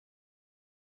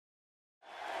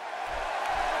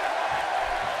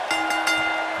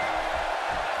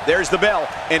There's the bell,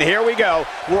 and here we go.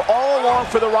 We're all along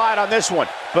for the ride on this one,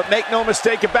 but make no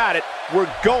mistake about it,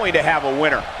 we're going to have a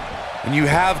winner. When you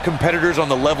have competitors on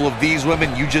the level of these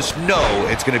women, you just know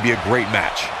it's going to be a great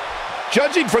match.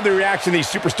 Judging from the reaction these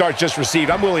superstars just received,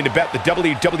 I'm willing to bet the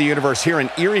WWE Universe here in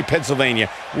Erie, Pennsylvania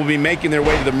will be making their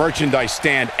way to the merchandise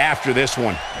stand after this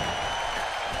one.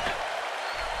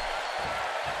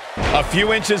 A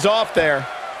few inches off there.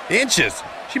 Inches?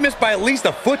 She missed by at least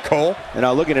a foot, Cole. And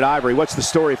now looking at Ivory, what's the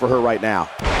story for her right now?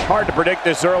 Hard to predict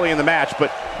this early in the match, but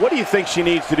what do you think she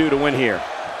needs to do to win here?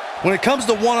 When it comes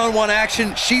to one-on-one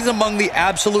action, she's among the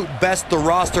absolute best the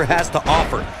roster has to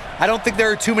offer. I don't think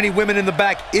there are too many women in the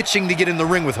back itching to get in the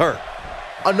ring with her.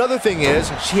 Another thing is,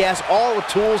 she has all the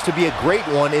tools to be a great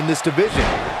one in this division.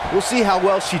 We'll see how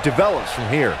well she develops from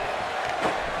here.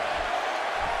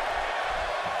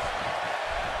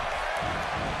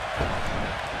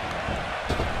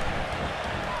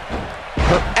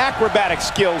 Her acrobatic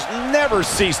skills never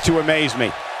cease to amaze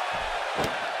me.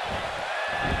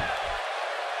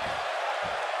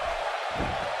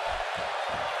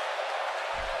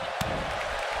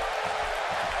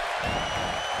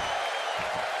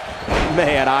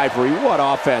 Man, Ivory, what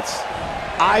offense.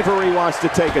 Ivory wants to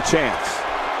take a chance.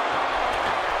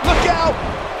 Look out!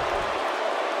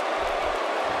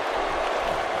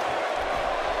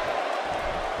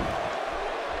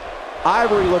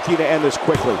 Ivory looking to end this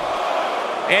quickly.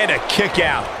 And a kick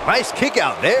out. Nice kick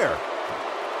out there.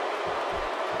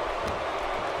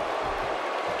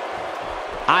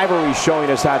 Ivory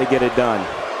showing us how to get it done.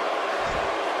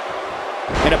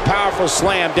 And a powerful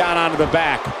slam down onto the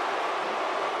back.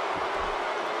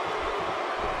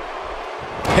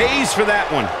 Pays for that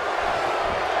one.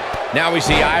 Now we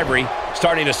see Ivory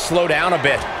starting to slow down a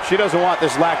bit. She doesn't want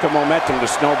this lack of momentum to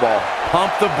snowball.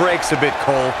 Pump the brakes a bit,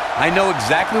 Cole. I know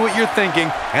exactly what you're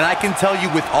thinking, and I can tell you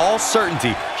with all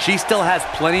certainty, she still has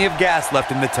plenty of gas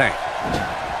left in the tank.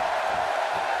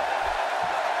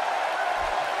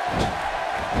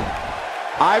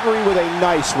 Ivory with a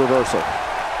nice reversal.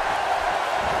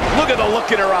 Look at the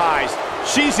look in her eyes.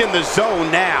 She's in the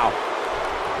zone now.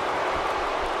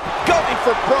 Going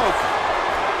for broke.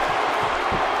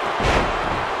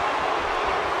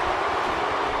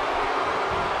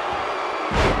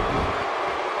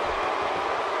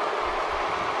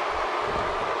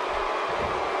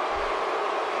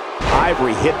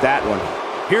 Ivory hit that one.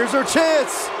 Here's her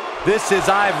chance. This is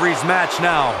Ivory's match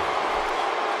now.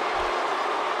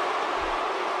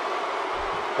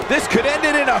 This could end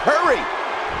it in a hurry.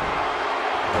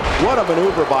 What a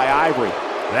maneuver by Ivory.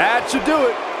 That should do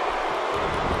it.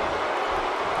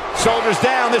 Shoulders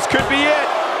down, this could be it.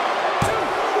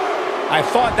 I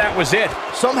thought that was it.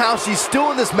 Somehow she's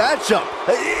still in this matchup.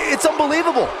 It's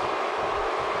unbelievable.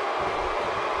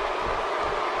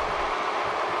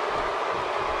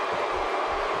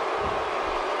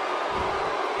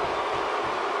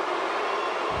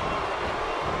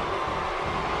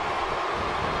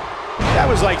 That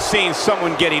was like seeing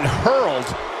someone getting hurled.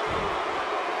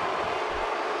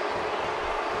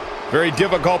 Very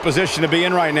difficult position to be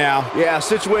in right now. Yeah,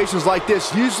 situations like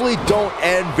this usually don't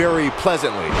end very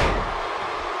pleasantly.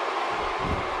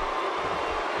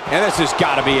 And this has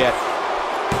got to be it.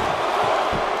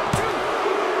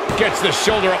 Gets the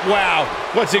shoulder up. Wow,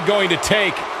 what's it going to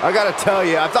take? I gotta tell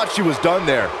you, I thought she was done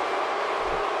there.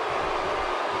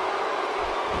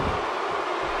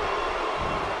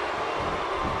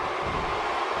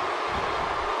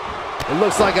 It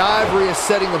looks like Ivory is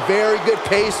setting a very good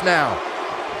pace now.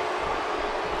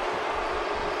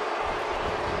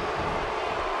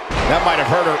 That might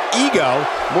have hurt her ego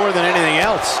more than anything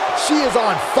else. She is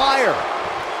on fire.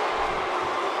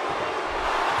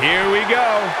 Here we go.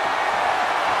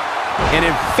 An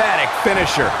emphatic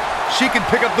finisher. She can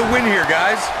pick up the win here,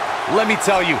 guys. Let me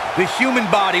tell you, the human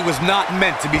body was not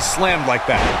meant to be slammed like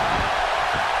that.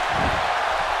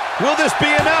 Will this be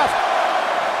enough?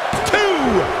 2!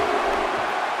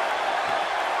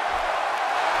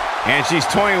 And she's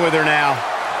toying with her now.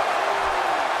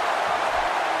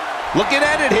 Looking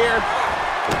at it here.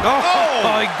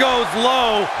 Oh, he goes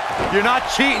low. You're not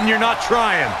cheating, you're not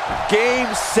trying.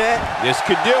 Game, set. This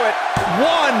could do it.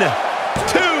 1,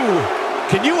 2.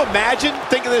 Can you imagine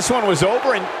thinking this one was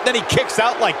over and then he kicks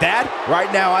out like that?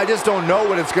 Right now, I just don't know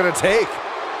what it's gonna take.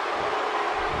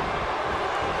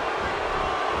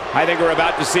 I think we're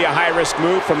about to see a high-risk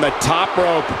move from the top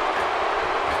rope.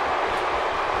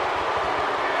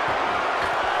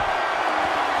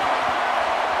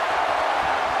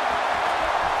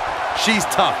 She's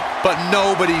tough, but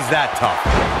nobody's that tough.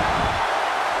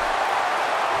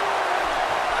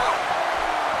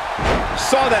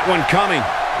 Saw that one coming.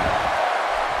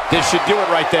 This should do it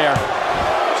right there.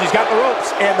 She's got the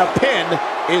ropes, and the pin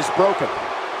is broken.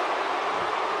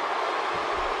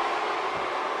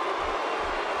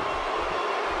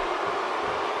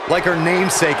 Like her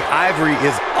namesake, Ivory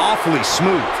is awfully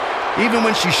smooth, even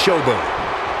when she's showboating.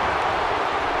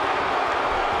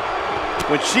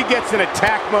 When she gets in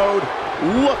attack mode,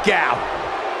 look out.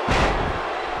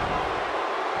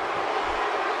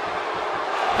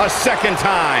 A second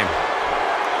time.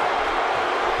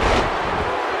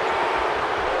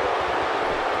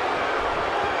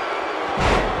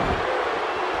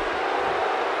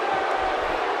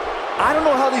 I don't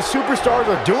know how these superstars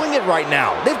are doing it right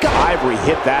now. They've got... Ivory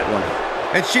hit that one.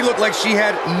 And she looked like she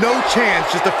had no chance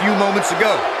just a few moments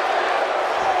ago.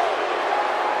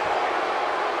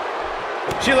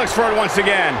 She looks for it once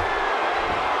again.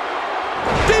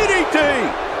 DDT!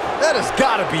 That has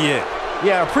got to be it.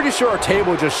 Yeah, I'm pretty sure our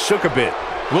table just shook a bit.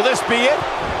 Will this be it?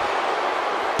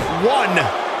 1,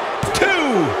 2.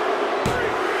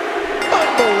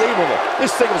 Unbelievable.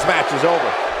 This singles match is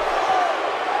over.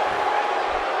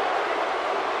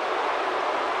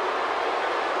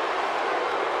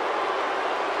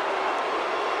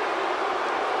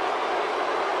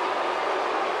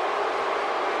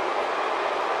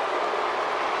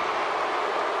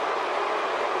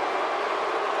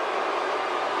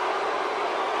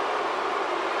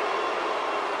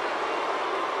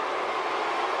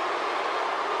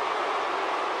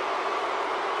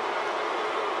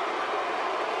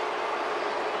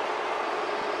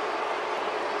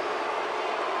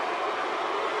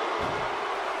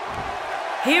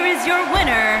 Here is your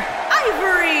winner,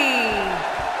 Ivory.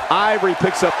 Ivory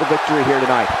picks up the victory here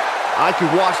tonight. I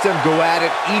could watch them go at it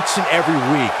each and every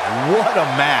week. What a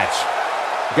match.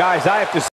 Guys, I have to